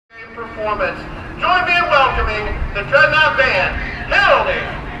performance. Join me in welcoming the Dreadnaught Band, heralding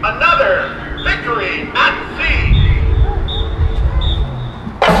another victory at sea.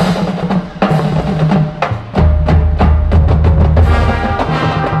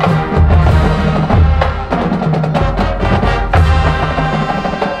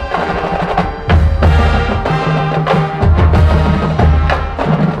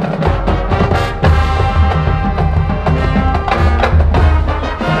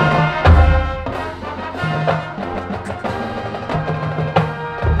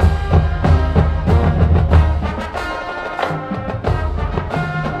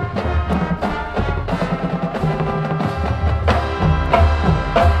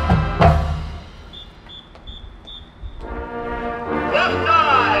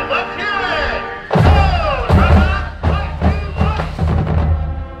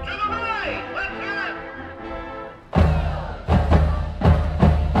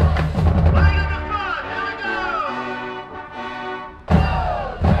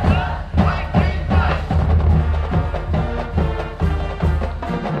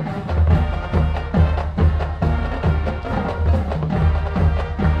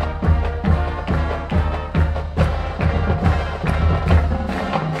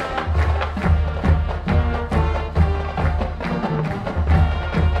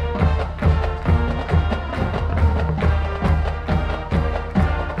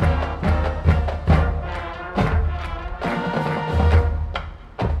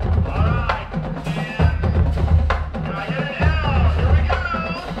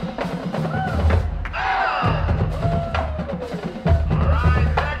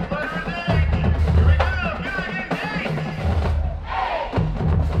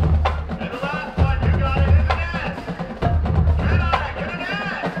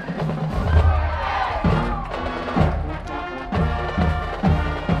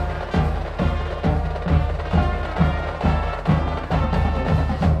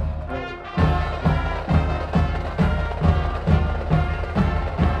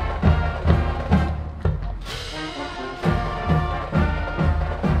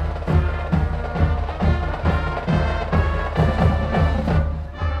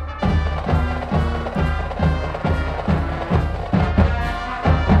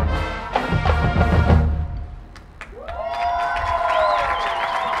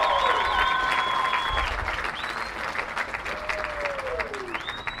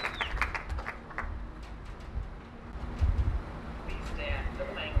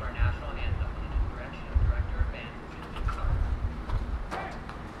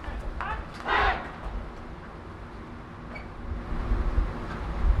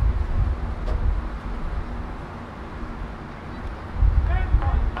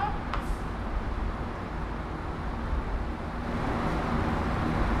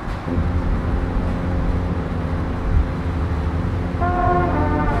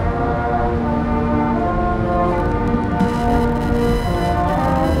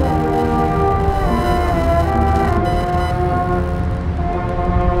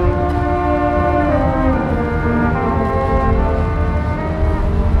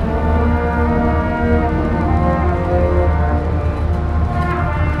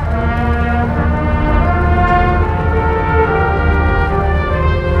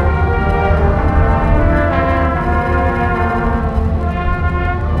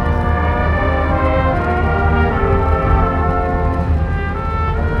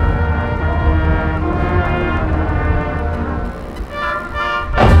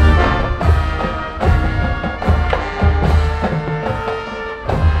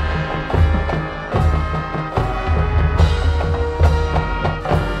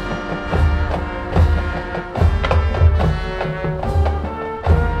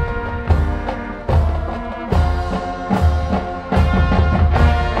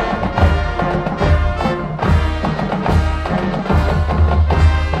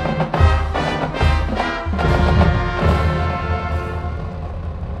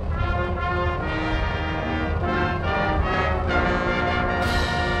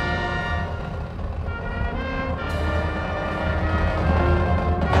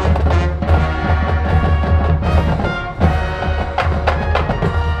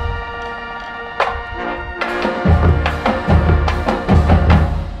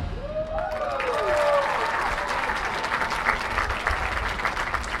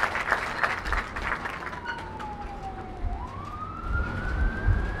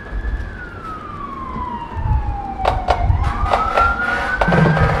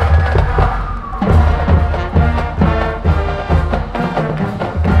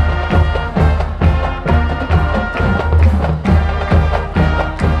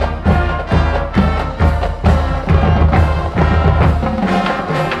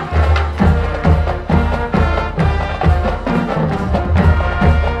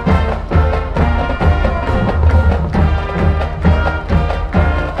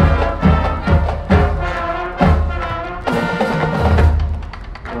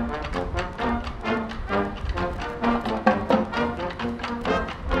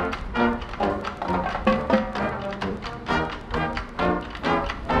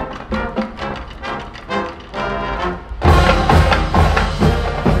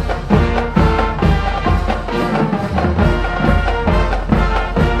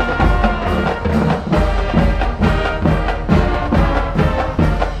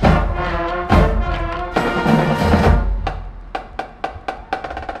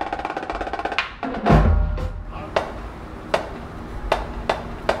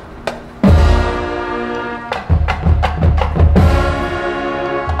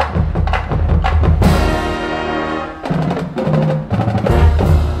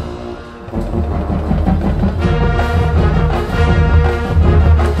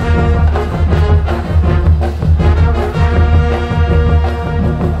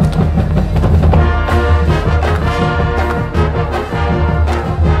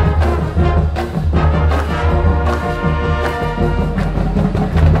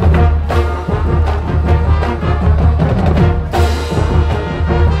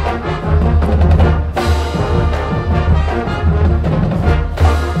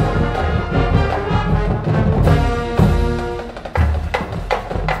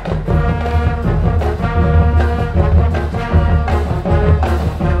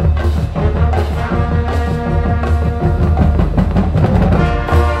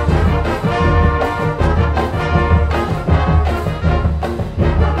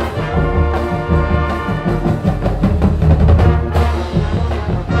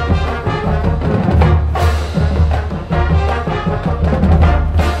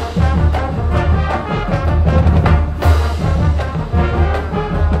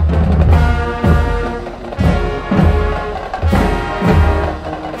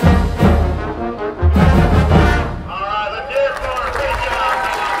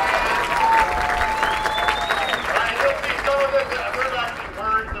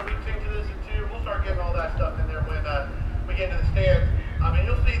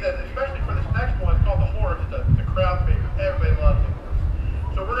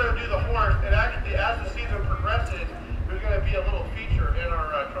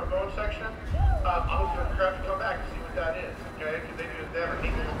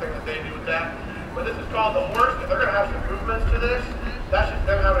 thing that they do with that. But this is called the horse, and they're going to have some movements to this. That's just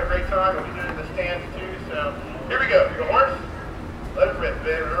them having a great time, and we do it in the stands too. So here we go. The horse, let it rip.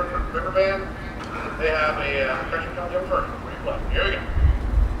 River Band, they have a percussion comes in first. Replay. Here we go.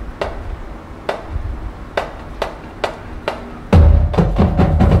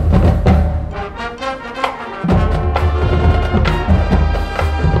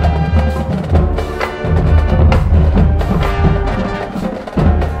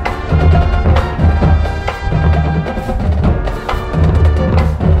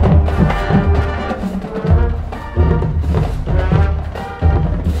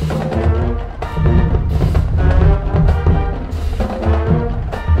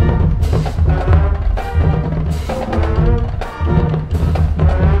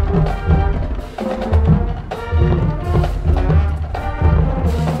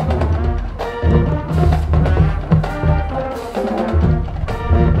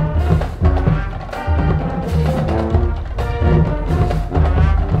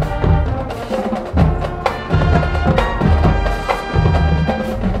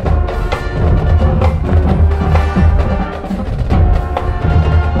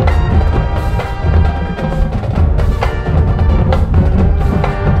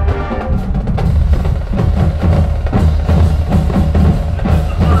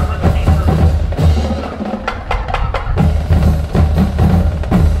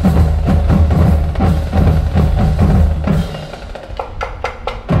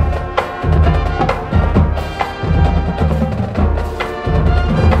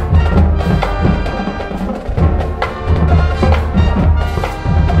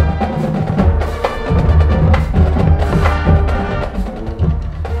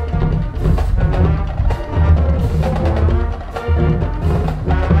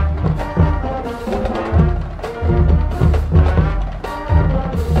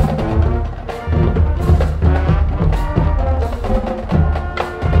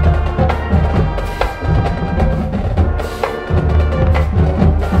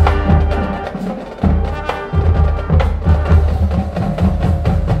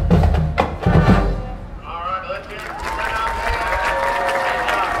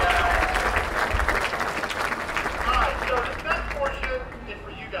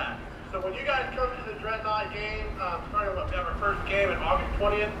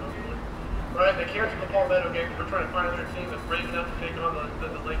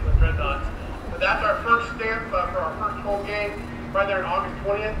 Lakeland Dreadnaught. So that's our first stamp for our first home game right there on August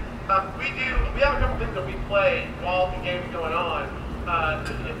 20th. We have a couple things that we play while the game's going on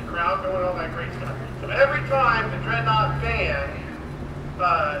to get the crowd going, all that great stuff. So every time the Dreadnaught band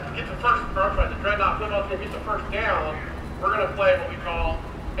gets the first, or sorry, the Dreadnaught football team gets the first down, we're going to play what we call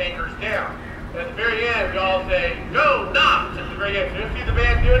Anchors Down. And at the very end, we all say, "Go Knots!" At the very end. So you'll see the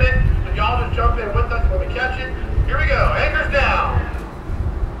band doing it, so y'all just jump in with us when we catch it. Here we go, Anchors Down.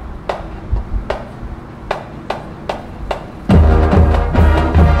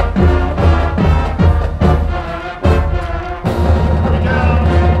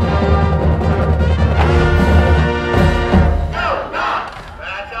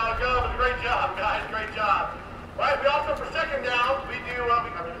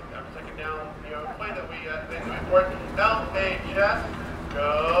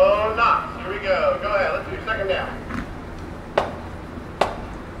 Go Knots. Here we go. Go ahead. Let's do second down.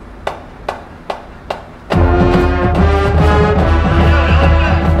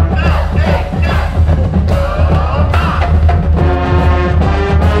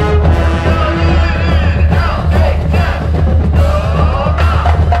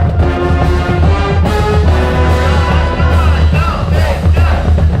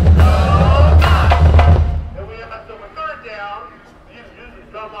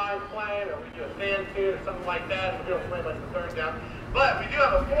 But we do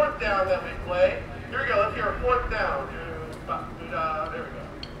have a fourth down that we play. Here we go. Let's hear a fourth down. There we go.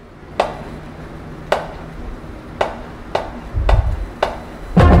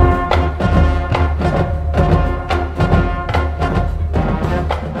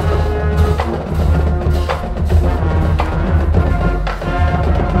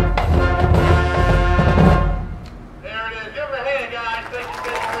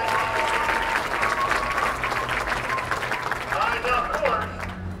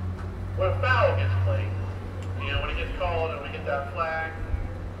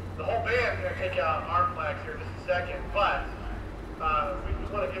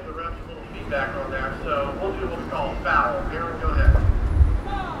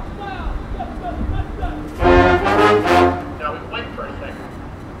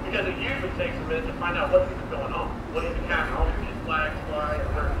 Takes a minute to find out what's even going on. What even happened? All these flags fly,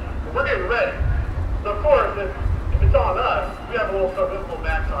 and we're getting ready. So of course, if it's on us, we have a little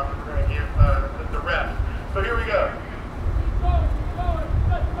back talk that we're going to give the rest. So here we go.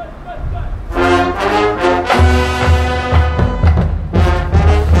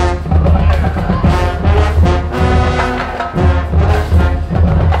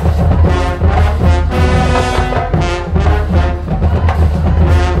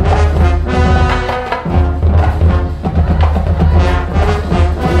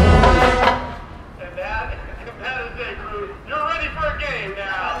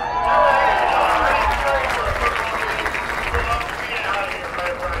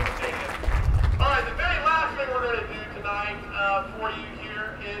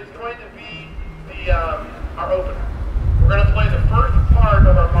 Our opener. We're going to play the first part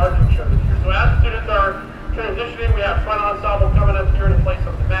of our marching show this year. So as students are transitioning, we have front ensemble coming up here to play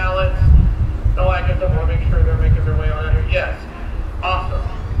some of the mallets. No, I guess I want to make sure they're making their way on out here. Yes. Awesome.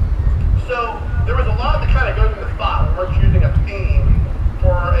 So there was a lot that kind of goes into thought when we're choosing a theme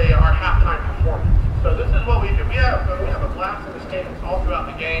for our halftime performance. So this is what we do. We have a blast in this cadence all throughout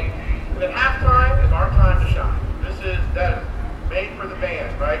the game. And then halftime is our time to shine. That is made for the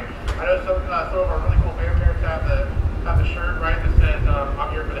band, right? I know some of our really cool band parents have the shirt, right, that says I'm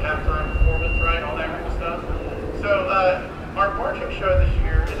here for the halftime performance, right, all that kind of stuff. So our marching show this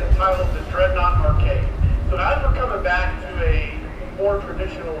year is entitled the Dreadnaught Arcade. So as we're coming back to a more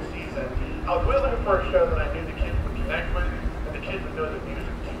traditional season, I was really looking for a show that I knew the kids would connect with and the kids would know the music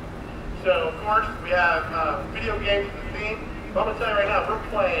to. So of course we have video games as the theme. But I'm going to tell you right now, we're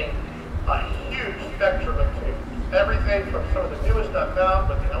playing a huge spectrum of tunes. Everything from some of the newest stuff out,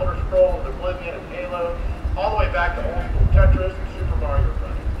 with the Elder Scrolls, Oblivion, and Halo, all the way back to old school Tetris and Super Mario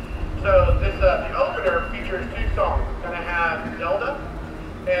Bros. So this the opener features two songs. It's going to have Zelda,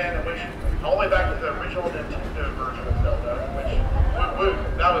 and which all the way back to the original Nintendo version of Zelda, which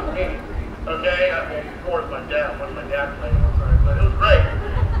that was me. Okay, of course my dad played one time, but it was great.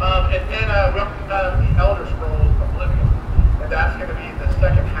 And then we also have the Elder Scrolls Oblivion, and that's going to be the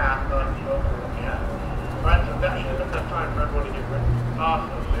second half of the opener that we have. Alright, so that should have enough time for everyone to get ready.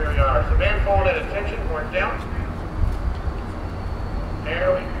 Awesome, there we are. So band falling at attention, going down. There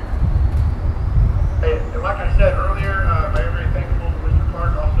we go. Hey, and like I said earlier, I'm very thankful to Mr.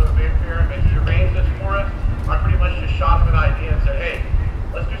 Clark, also a band parent, and he arranged this for us. I pretty much just shot him an idea and said, hey,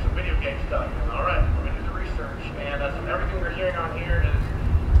 let's do some video game stuff. And alright, we're going to do the research. And so everything we're hearing on here is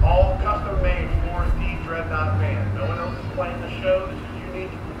all custom made for the Dreadnaught band. No one else is playing the show. This is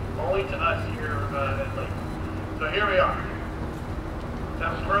unique only to us here at Lakeland. So here we are.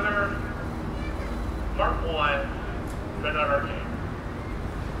 Without further, part one, Dreadnaught Arcade.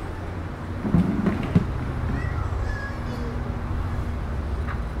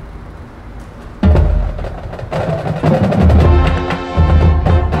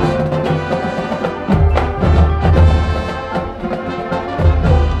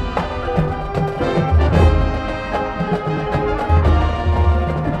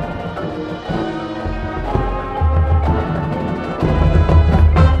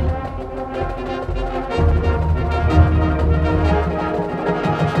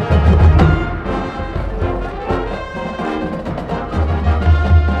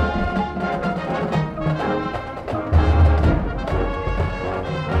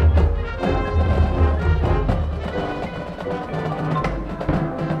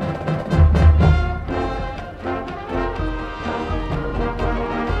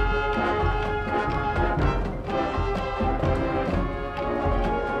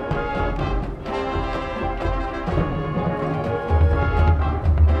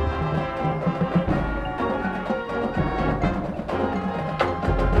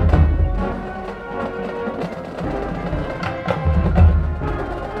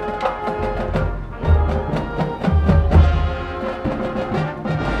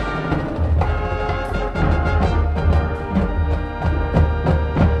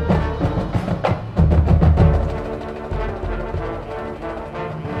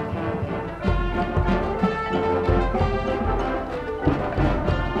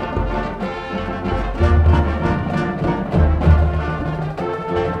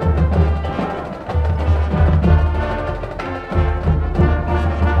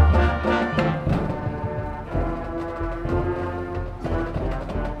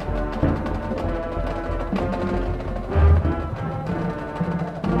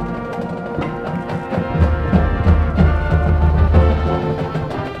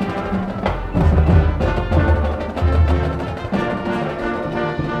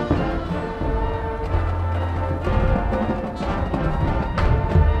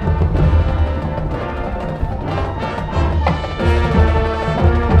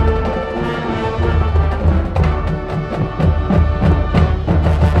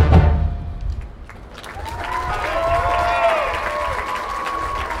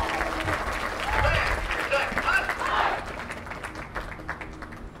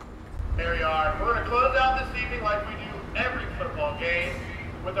 are. We're going to close out this evening like we do every football game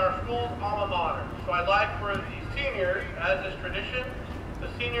with our school's alma mater. So I'd like for the seniors, as is tradition,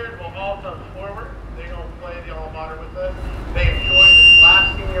 the seniors will all come forward. They don't play the alma mater with us. They enjoy this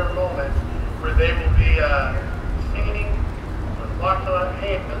last senior moment where they will be singing with lots of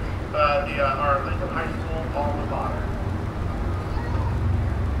hands our Lakeland High School alma mater.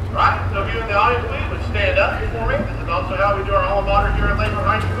 Right, so if you in the audience, please would stand up for me. This is also how we do our alma mater here at Lakeland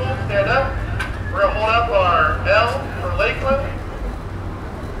High School. Stand up. We're going to hold up our L for Lakeland.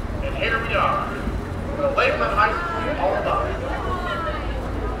 And here we are. The Lakeland High School alma mater.